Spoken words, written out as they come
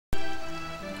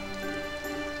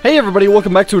Hey everybody,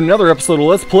 welcome back to another episode of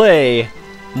Let's Play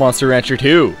Monster Rancher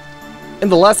 2. In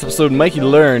the last episode, Mikey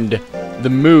learned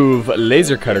the move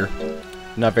Laser Cutter.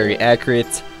 Not very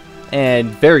accurate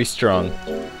and very strong.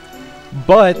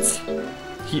 But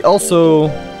he also...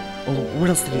 oh, what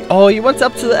else did he... oh, he went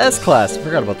up to the S class. I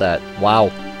forgot about that.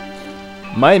 Wow.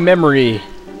 My memory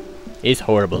is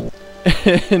horrible.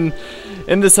 In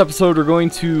this episode, we're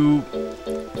going to...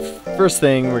 first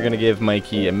thing, we're going to give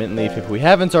Mikey a mint leaf if we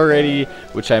haven't already,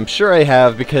 which I'm sure I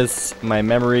have because my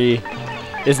memory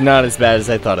is not as bad as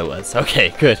I thought it was.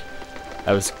 Okay, good.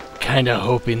 I was kind of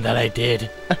hoping that I did.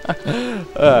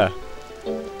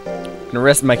 Gonna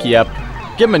rest Mikey up,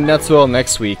 give him a Nutswell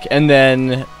next week, and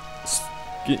then,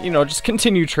 you know, just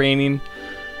continue training.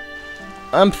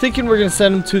 I'm thinking we're gonna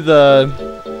send him to the,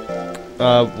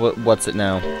 what's it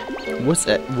now? What's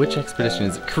that? Which expedition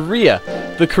is it? Kawrea!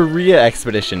 The Kawrea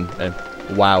expedition.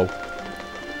 Wow.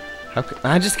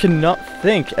 I just cannot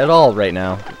think at all right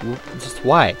now. Just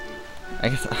why? I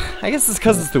guess it's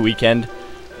because it's the weekend,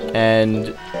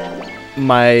 and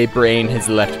my brain has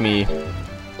left me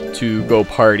to go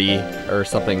party or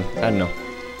something. I don't know.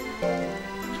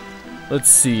 Let's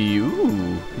see.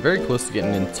 Ooh, very close to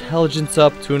getting intelligence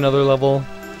up to another level.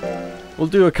 We'll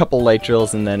do a couple light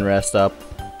drills and then rest up.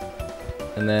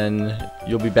 And then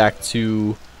you'll be back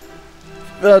to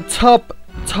the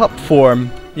top form.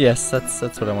 Yes, that's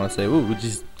what I want to say. Ooh,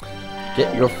 just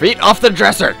get your feet off the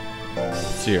dresser. Let's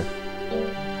see here.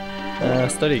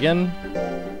 Study again.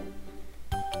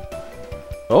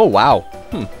 Oh wow.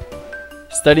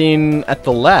 Studying at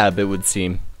the lab, it would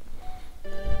seem.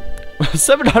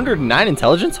 709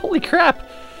 intelligence. Holy crap.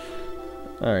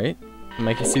 All right.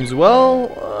 Mikey seems well.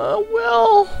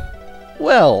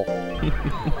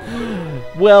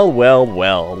 Well,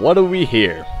 what do we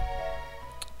hear?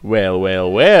 Well.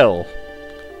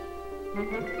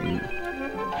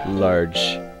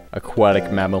 Large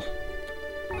aquatic mammal.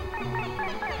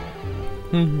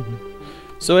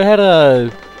 So I had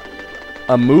a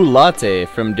moo latte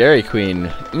from Dairy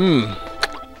Queen.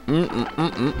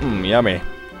 Yummy.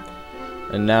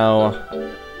 And now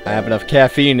I have enough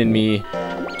caffeine in me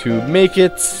to make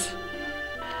it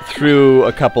through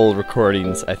a couple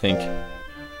recordings, I think.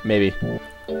 Maybe.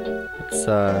 Let's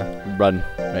run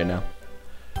right now.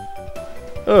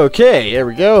 Okay, there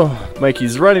we go.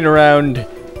 Mikey's running around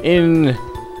in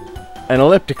an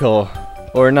elliptical,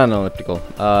 or not an elliptical,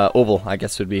 oval, I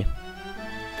guess would be.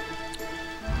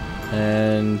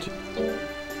 And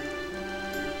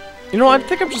you know, I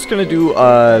think I'm just gonna do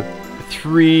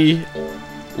 3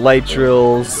 light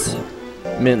drills,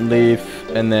 mint leaf,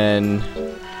 and then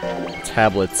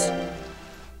tablets.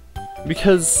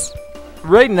 Because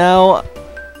right now,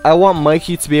 I want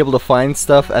Mikey to be able to find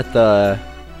stuff at the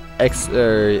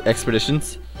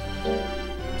expeditions.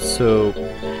 So,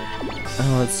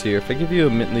 let's see here. If I give you a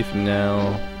mint leaf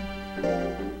now,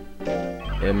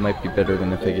 it might be better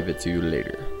than if I give it to you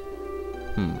later.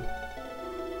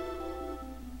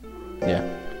 Yeah.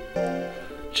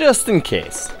 Just in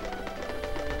case.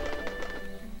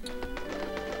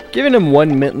 Giving him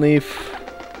 1 mint leaf,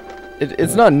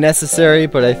 it's not necessary,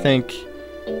 but I think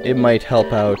it might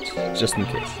help out just in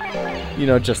case. You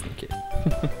know, just in case.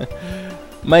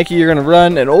 Mikey, you're gonna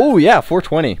run, and oh yeah,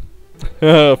 420.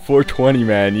 420,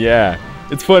 man, yeah.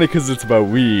 It's funny because it's about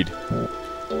weed.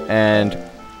 And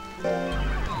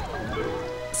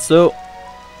so,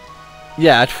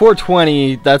 yeah, at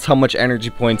 420, that's how much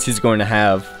energy points he's going to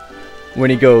have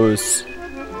when he goes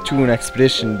to an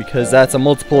expedition, because that's a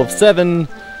multiple of 7,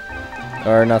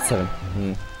 or not 7,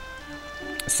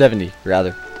 70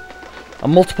 rather. A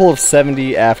multiple of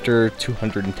 70 after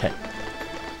 210.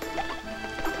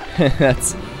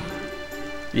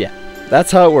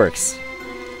 That's how it works.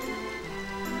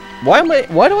 Why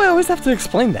do I always have to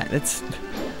explain that? It's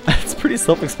pretty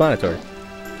self-explanatory.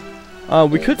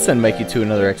 We could send Mikey to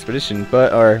another expedition,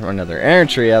 or another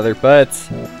errantry rather, but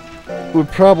we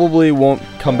probably won't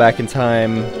come back in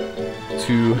time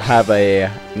to have a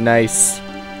nice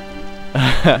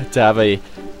to have a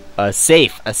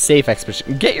safe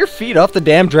expedition. Get your feet off the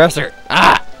damn dresser.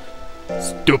 Ah!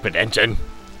 Stupid engine.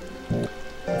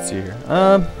 Let's see here.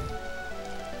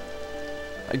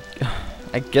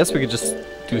 I guess we could just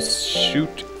do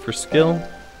shoot for skill.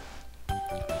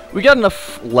 We got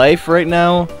enough life right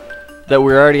now that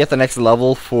we're already at the next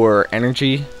level for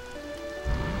energy.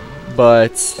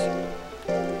 But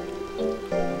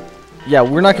yeah,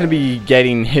 we're not going to be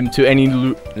getting him to any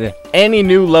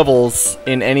new levels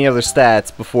in any other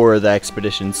stats before the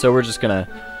expedition. So we're just going to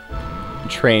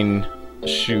train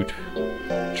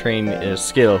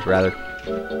skill rather.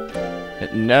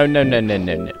 No.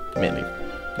 Mainly.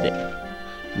 Yeah.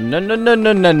 No, no, no,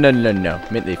 no, no, no, no, no.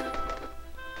 Mint leaf.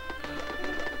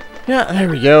 Yeah, there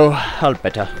we go. All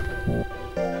better.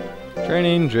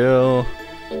 Training drill.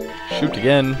 Shoot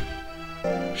again.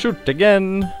 Shoot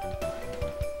again.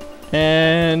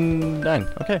 And 9.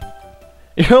 Okay.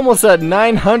 You're almost at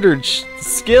 900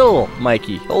 skill,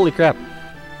 Mikey. Holy crap.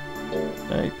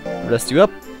 Alright. Rest you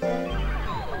up.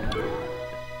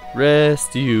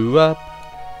 Rest you up.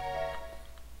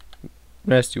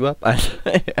 Rest you up.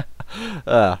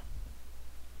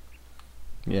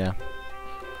 Yeah.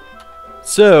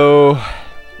 So,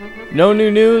 no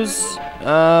new news.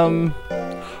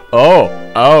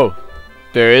 Oh,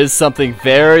 there is something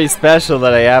very special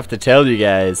that I have to tell you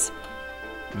guys.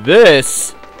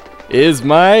 This is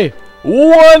my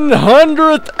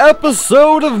 100th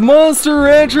episode of Monster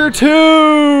Rancher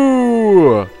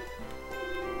 2!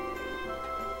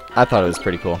 I thought it was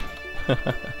pretty cool.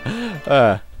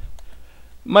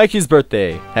 Mikey's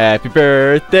birthday. Happy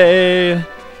birthday.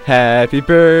 Happy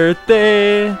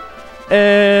birthday.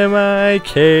 M-I-K-Y.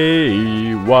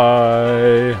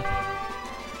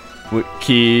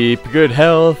 Keep good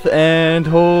health and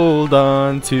hold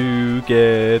on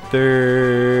together.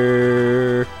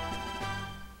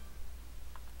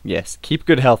 Yes, keep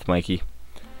good health, Mikey.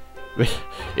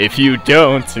 If you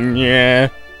don't, yeah.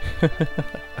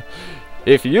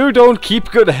 If you don't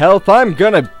keep good health, I'm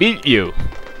gonna beat you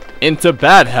into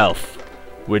bad health,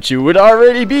 which you would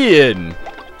already be in.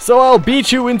 So I'll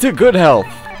beat you into good health.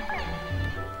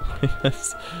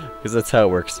 Because that's how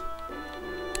it works.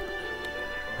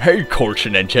 Hey,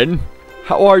 Continentin.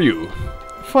 How are you?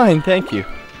 Fine, thank you.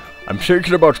 I'm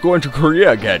thinking about going to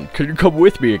Kawrea again. Can you come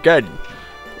with me again?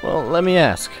 Well, let me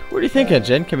ask. What do you think,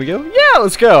 Jen? Can we go? Yeah,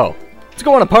 let's go. Let's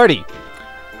go on a party.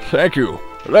 Thank you.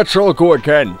 Let's all go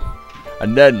again.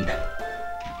 And then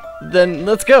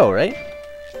let's go, right?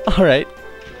 Alright.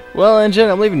 Well, Jen,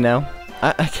 I'm leaving now.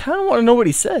 I kind of want to know what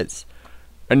he says.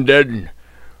 And then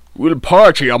we'll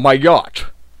party on my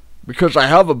yacht. Because I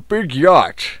have a big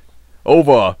yacht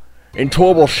over in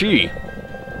Torble Sea.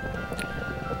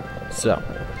 So.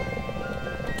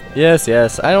 Yes,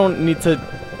 I don't need to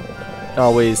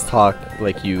always talk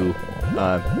like you,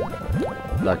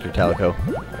 Dr. Calico.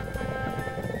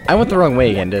 I went the wrong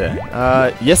way again, did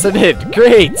I? Yes I did.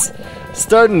 Great!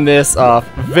 Starting this off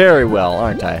very well,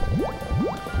 aren't I?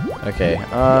 Okay,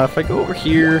 if I go over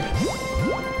here...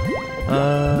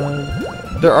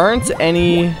 there aren't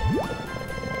any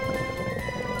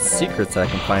secrets that I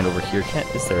can find over here,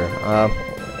 is there?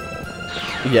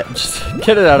 Yeah, just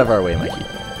get it out of our way, Mikey.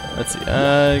 Let's see,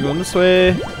 going this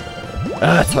way.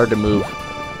 It's hard to move.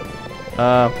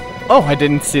 Oh, I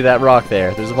didn't see that rock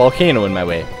there. There's a volcano in my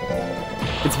way.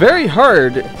 It's very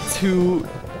hard to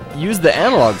use the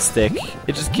analog stick.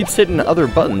 It just keeps hitting other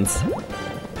buttons.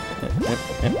 Yep,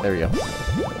 there we go.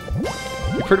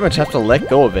 You pretty much have to let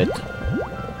go of it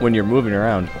when you're moving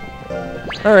around.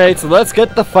 Alright, so let's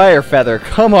get the fire feather.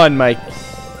 Come on, Mike.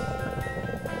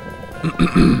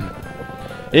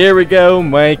 Here we go,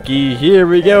 Mikey. Here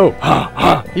we go. Ha,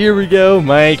 ha. Here we go,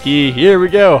 Mikey. Here we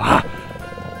go. Ha.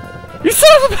 You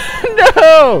son of a...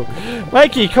 No!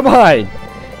 Mikey, come on.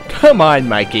 Come on,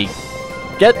 Mikey.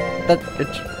 Get that...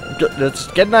 Let's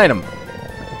get an item.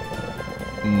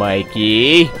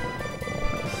 Mikey.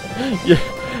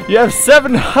 You have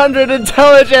 700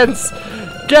 intelligence.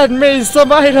 Get me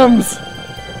some items.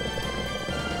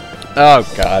 Oh,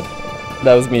 God.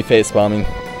 That was me face-bombing.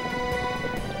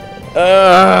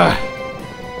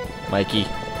 Mikey.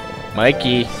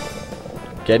 Mikey.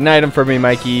 Get an item for me,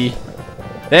 Mikey.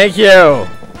 Thank you.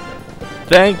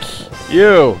 Thank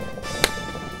you.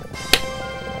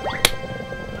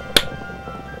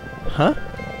 Huh?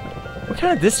 What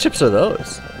kind of disc chips are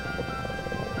those?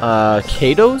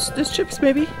 Kato's disc chips,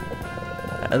 maybe?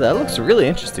 That looks really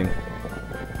interesting.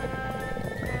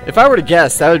 If I were to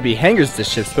guess, that would be Hanger's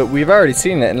disc chips, but we've already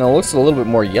seen it, and it looks a little bit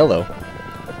more yellow.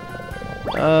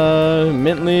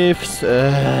 Mint leaves.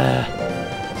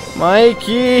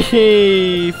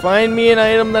 Mikey! Find me an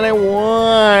item that I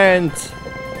want!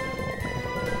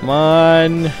 Come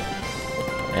on.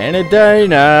 And a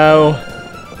dino.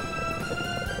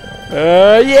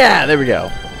 Yeah, there we go.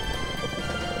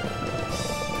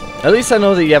 At least I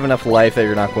know that you have enough life that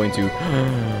you're not going to...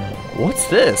 What's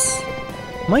this?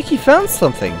 Mikey found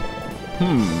something.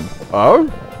 Oh?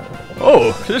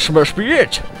 Oh, this must be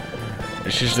it.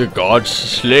 This is the god's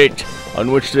slate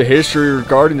on which the history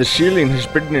regarding the ceiling has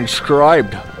been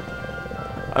inscribed.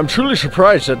 I'm truly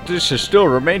surprised that this has still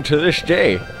remained to this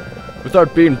day,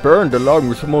 without being burned along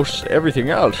with most everything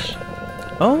else.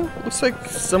 Oh, looks like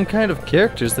some kind of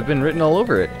characters have been written all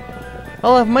over it.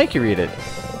 I'll have Mikey read it.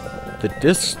 The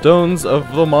disc stones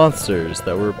of the monsters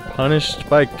that were punished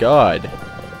by God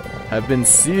have been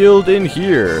sealed in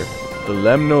here, the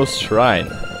Lemnos Shrine.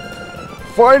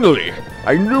 Finally!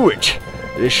 I knew it!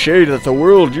 They say that the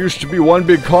world used to be one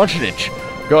big continent.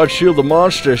 God sealed the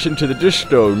monsters into the disc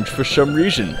stones for some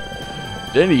reason.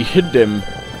 Then he hid them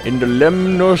in the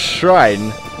Lemnos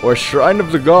Shrine, or Shrine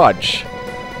of the Gods.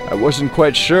 I wasn't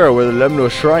quite sure where the Lemnos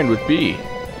Shrine would be.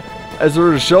 As a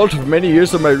result of many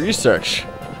years of my research,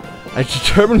 I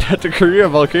determined that the Kawrea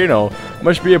volcano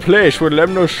must be a place where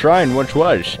Lemnos Shrine once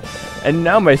was, and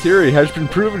now my theory has been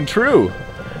proven true.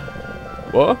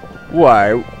 What?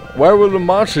 Why? Why were the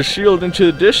monsters sealed into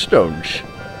the disc stones?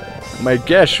 My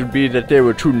guess would be that they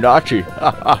were too naughty.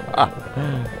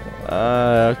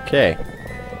 Okay.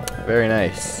 Very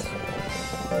nice.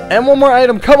 And one more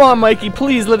item. Come on, Mikey.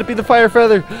 Please let it be the fire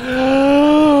feather.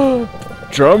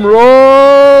 Drum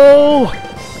roll!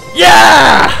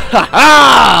 Yeah! Ha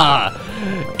ha!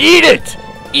 Eat it!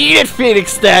 Eat it,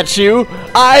 Phoenix statue!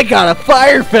 I got a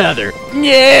fire feather!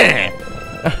 Yeah!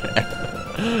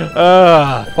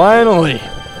 Finally!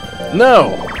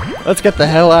 No! Let's get the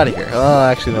hell out of here. Oh,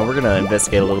 actually, no, we're gonna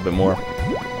investigate a little bit more.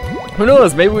 Who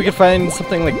knows? Maybe we could find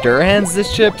something like Durhan's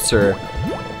disc chips or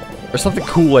something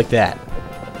cool like that.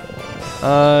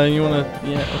 You wanna...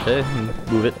 yeah, okay,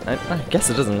 move it. I guess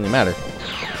it doesn't really matter.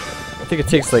 I think it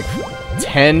takes like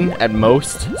 10 at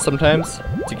most sometimes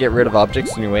to get rid of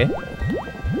objects in your way. I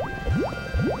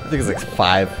think it's like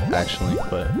 5 actually,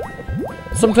 but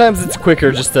sometimes it's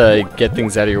quicker just to get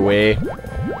things out of your way.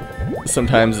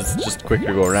 Sometimes it's just quicker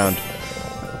to go around.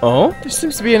 Oh, there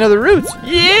seems to be another route.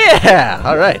 Yeah!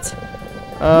 Alright.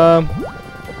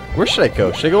 Where should I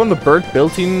go? Should I go in the burnt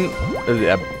building or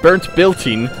the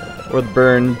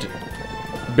burned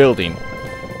building?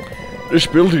 This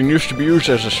building used to be used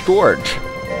as a storage.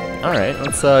 Alright,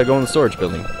 let's go in the storage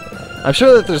building. I'm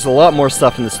sure that there's a lot more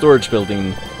stuff in the storage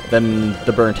building than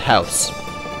the burnt house.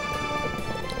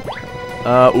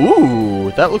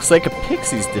 Ooh, that looks like a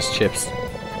Pixie's disc chips.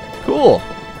 Cool.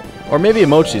 Or maybe a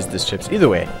Mochi's disc chips. Either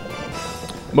way.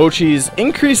 Mochi's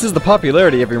increases the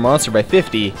popularity of your monster by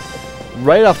 50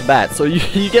 right off the bat. So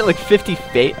you get like 50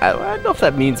 fame. I don't know if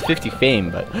that means 50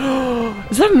 fame, but...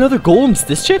 is that another Golem's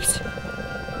disc chips?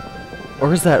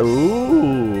 Or is that...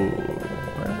 ooh.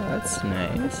 Well, that's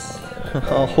nice.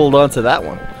 I'll hold on to that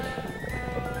one.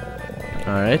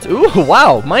 Alright. Ooh,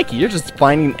 wow. Mikey, you're just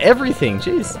finding everything.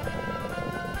 Jeez.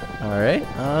 Alright.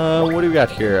 What do we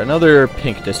got here? Another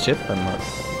pink disc chip.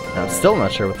 I'm still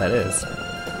not sure what that is.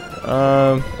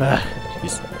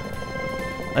 Jeez.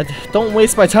 Don't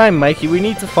waste my time, Mikey. We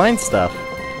need to find stuff.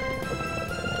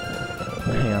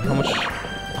 Hang on, how much?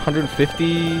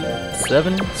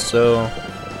 157? So,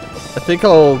 I think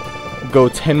I'll go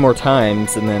 10 more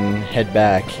times and then head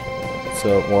back.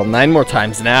 So, well, 9 more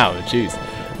times now. Jeez.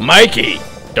 Mikey!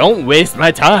 Don't waste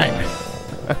my time!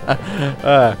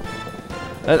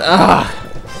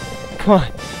 Come on.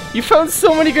 You found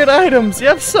so many good items. You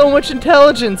have so much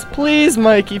intelligence. Please,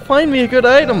 Mikey, find me a good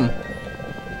item.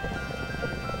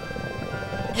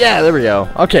 Yeah, there we go.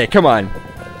 Okay, come on.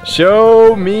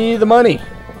 Show me the money.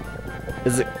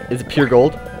 Is it pure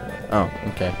gold? Oh,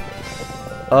 okay.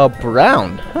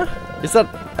 Brown. Huh? Is that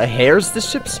a hare's disc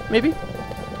chips, maybe?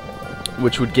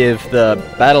 Which would give the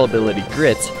battle ability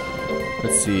grit.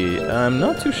 Let's see. I'm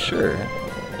not too sure.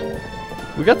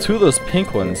 We got 2 of those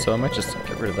pink ones, so I might just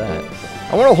get rid of that.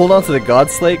 I want to hold on to the God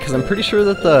Slate because I'm pretty sure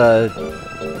that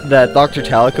that Dr.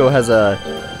 Talico has a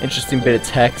interesting bit of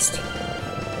text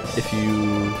if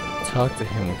you talk to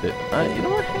him with it. You know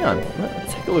what? Hang on.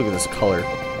 Let's take a look at this color.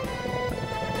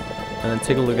 And then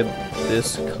take a look at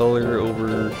this color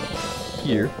over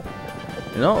here.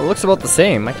 You know, it looks about the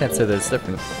same. I can't say that it's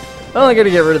different. I only got to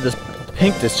get rid of this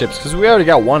pink disc chips because we already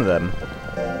got one of them.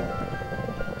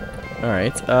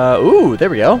 Alright, ooh, there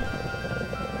we go.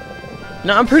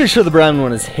 Now, I'm pretty sure the brown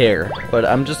one is hair, but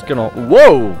I'm just gonna...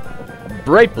 whoa!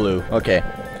 Bright blue, okay.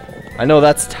 I know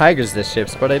that's Tiger's disc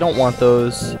chips, but I don't want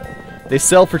those. They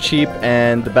sell for cheap,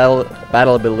 and the battle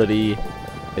ability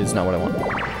is not what I want.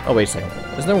 Oh, wait a second.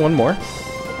 Is there one more?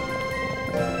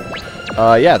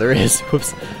 Yeah, there is.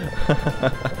 Whoops.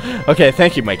 Okay,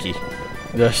 thank you, Mikey.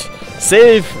 Just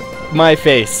save my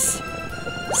face.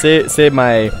 Save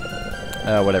my...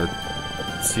 whatever.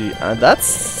 Let's see,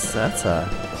 that's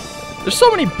there's so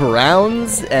many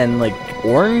browns and like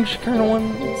orange kind of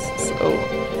ones. So,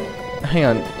 hang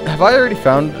on, have I already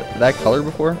found that color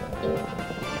before?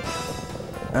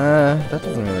 That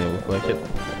doesn't really look like it.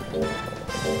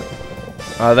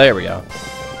 There we go.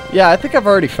 Yeah, I think I've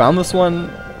already found this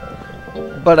one,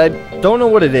 but I don't know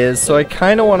what it is, so I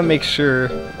kind of want to make sure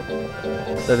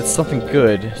that it's something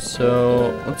good.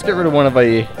 So let's get rid of one of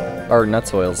our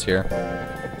nuts oils here.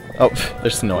 Oh,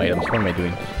 there's no items. What am I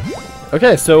doing?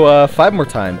 Okay, so 5 more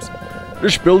times.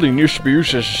 This building used to be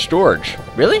used as storage.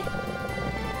 Really?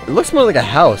 It looks more like a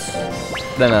house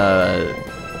than a...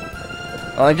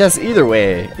 Well, I guess either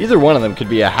way, either one of them could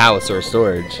be a house or a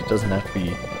storage. It doesn't have to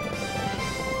be...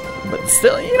 But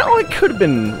still, you know, it could have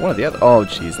been one of the other... Oh,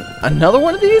 jeez. Another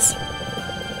one of these?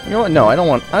 You know what? No, I don't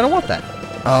want that.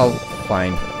 Oh,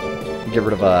 fine. Get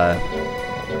rid of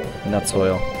nuts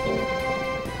oil.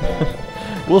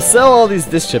 We'll sell all these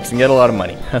dish chips and get a lot of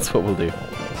money. That's what we'll do.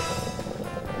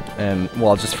 And,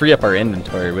 well, just free up our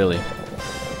inventory, really.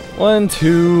 1,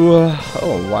 2...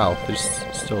 oh, wow. There's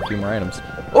still a few more items.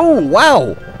 Oh,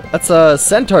 wow! That's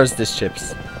Centaur's dish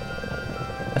chips.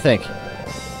 I think.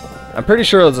 I'm pretty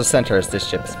sure those are Centaur's dish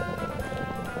chips.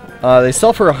 They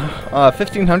sell for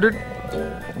 1,500,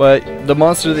 but the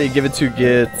monster they give it to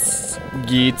gets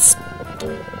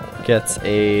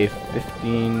a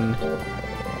 15...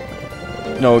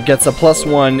 No, gets a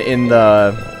 +1 in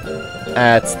the...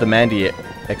 at the Mandy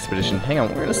expedition. Hang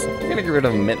on, we're gonna get rid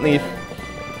of mint leaf.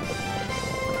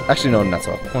 Actually, no, not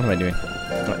so. What am I doing?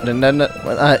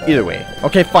 Either way.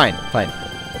 Okay, fine.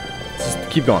 Let's just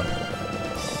keep going.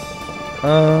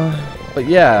 But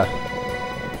yeah.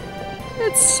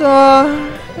 It's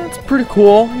pretty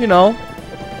cool, you know.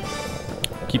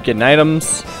 Keep getting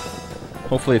items.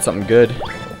 Hopefully it's something good.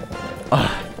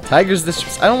 Tiger's dish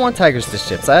chips. I don't want Tiger's dish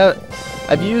chips.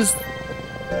 I've used...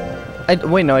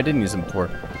 wait, no, I didn't use them before.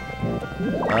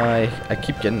 I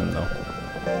keep getting them, though.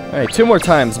 Alright, 2 more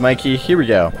times, Mikey. Here we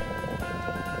go.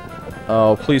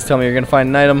 Oh, please tell me you're gonna find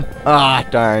an item. Ah,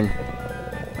 darn.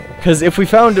 Because if we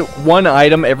found one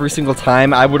item every single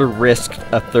time, I would have risked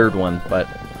a 3rd one, but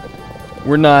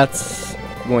we're not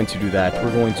going to do that.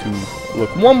 We're going to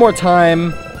look one more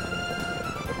time.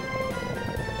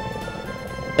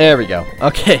 There we go.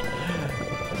 Okay.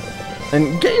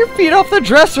 And get your feet off the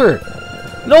dresser!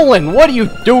 Nolan, what are you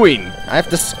doing? I have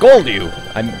to scold you.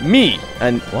 I'm me.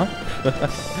 And what?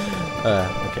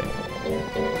 Okay.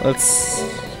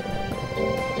 Let's...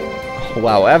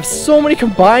 Wow, I have so many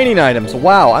combining items.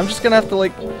 Wow, I'm just gonna have to,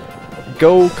 like,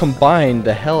 go combine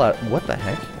the hell out... What the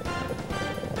heck?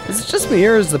 Is it just me,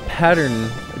 or is the pattern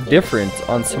different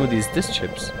on some of these dish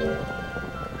chips?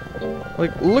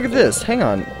 Like, look at this. Hang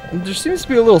on. There seems to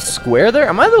be a little square there.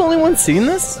 Am I the only one seeing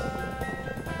this?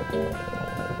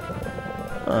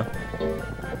 Huh.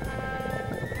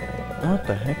 What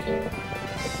the heck?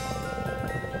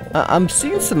 I'm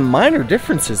seeing some minor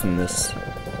differences in this.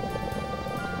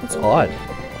 That's odd.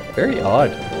 Very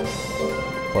odd.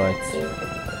 But...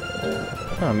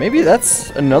 Huh, maybe that's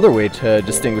another way to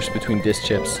distinguish between dish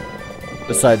chips.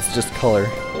 Besides just color.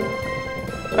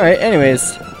 Alright,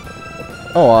 anyways.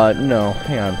 Oh, no.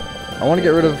 Hang on. I want to get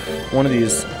rid of one of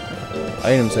these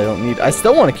items I don't need. I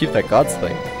still want to keep that God's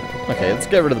Slate. Okay, let's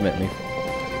get rid of the mint leaf.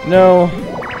 No.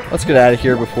 Let's get out of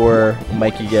here before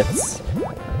Mikey gets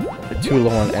too low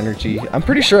on energy. I'm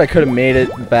pretty sure I could have made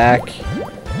it back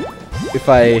if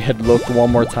I had looked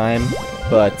one more time,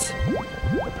 but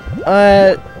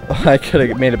I could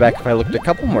have made it back if I looked a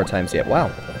couple more times yet.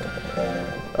 Wow.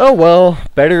 Oh well,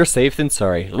 better safe than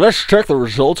sorry. Let's check the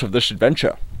results of this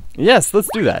adventure. Yes, let's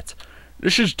do that.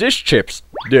 This is dish chips.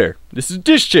 There. This is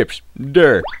dish chips.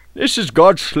 There. This is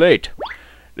God's Slate.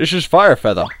 This is fire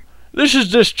feather. This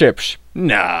is dish chips.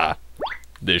 Nah.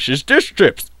 This is dish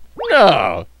chips.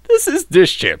 No. This is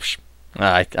dish chips.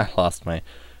 I lost my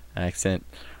accent.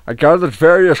 I gathered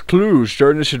various clues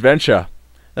during this adventure.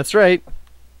 That's right.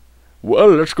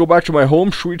 Well, let's go back to my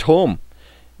home sweet home.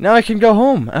 Now I can go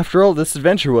home. After all, this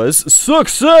adventure was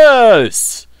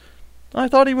success! I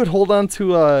thought he would hold on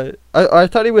to, I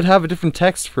thought he would have a different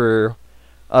text for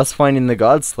us finding the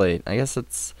God Slate. I guess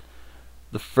it's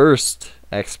the first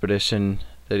expedition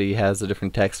that he has a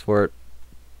different text for it.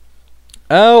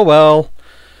 Oh, well.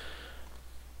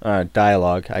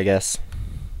 Dialogue, I guess.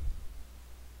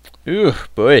 Ooh,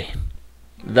 boy.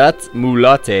 That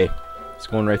mulate is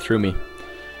going right through me.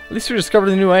 At least we discovered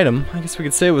a new item. I guess we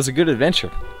could say it was a good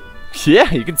adventure.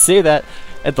 Yeah, you could say that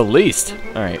at the least.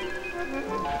 Alright.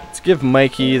 Let's give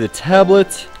Mikey the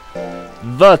tablet.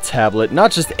 The tablet.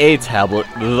 Not just a tablet.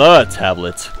 The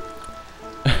tablet.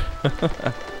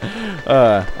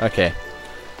 Okay.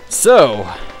 So,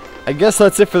 I guess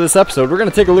that's it for this episode. We're going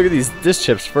to take a look at these dish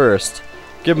chips first.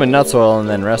 Give them a nuts oil and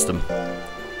then rest them.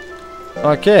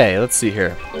 Okay, let's see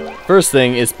here. First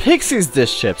thing is Pixie's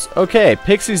dish chips. Okay,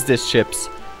 Pixie's dish chips.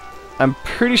 I'm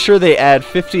pretty sure they add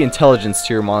 50 intelligence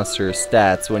to your monster's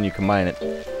stats when you combine it.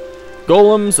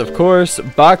 Golems, of course.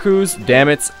 Bakus, damn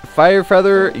it. Fire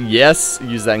feather, yes,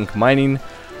 use that in combining.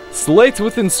 Slate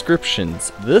with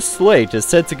inscriptions. This slate is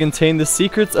said to contain the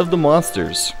secrets of the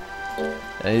monsters.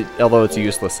 Although it's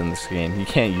useless in this game. You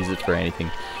can't use it for anything.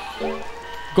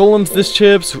 Golems disc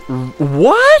chips.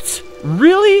 What?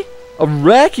 Really?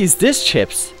 Araki's disc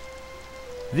chips.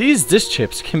 These disc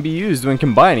chips can be used when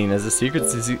combining as a secret.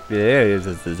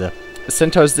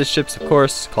 Centaur's disc chips, of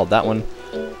course, called that one.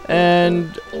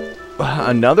 And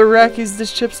another Raki's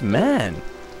disc chips? Man.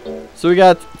 So we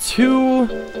got 2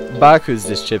 Baku's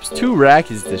disc chips, 2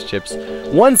 Raki's disc chips,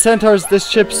 1 Centaur's disc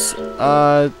chips,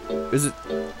 is it?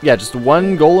 Yeah, just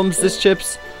 1 Golem's disc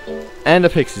chips, and a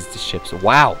Pixie's disc chips.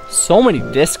 Wow, so many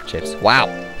disc chips. Wow.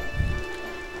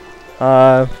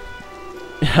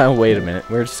 Wait a minute.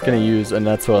 We're just gonna use a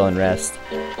Nut Soil and Rest,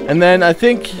 and then I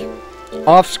think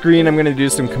off screen I'm gonna do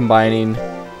some combining,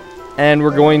 and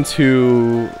we're going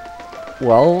to,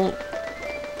 well,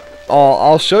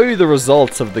 I'll show you the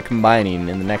results of the combining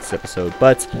in the next episode,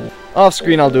 but off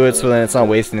screen I'll do it so then it's not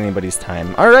wasting anybody's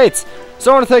time. Alright,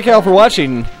 so I want to thank you all for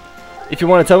watching. If you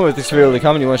want to tell me what this video, leave a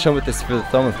comment. You want to show me what this video,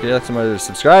 thumb with like somebody to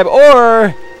subscribe,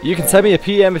 or you can send me a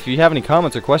PM if you have any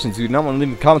comments or questions. You do not want to leave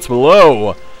in the comments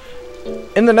below.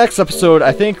 In the next episode,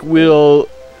 I think we'll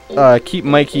keep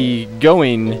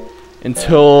going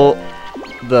until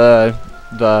the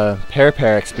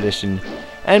Pear expedition.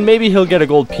 And maybe he'll get a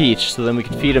gold peach, so then we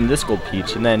can feed him this gold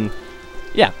peach, and then,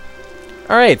 yeah.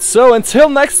 Alright, so until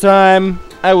next time,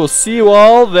 I will see you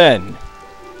all then.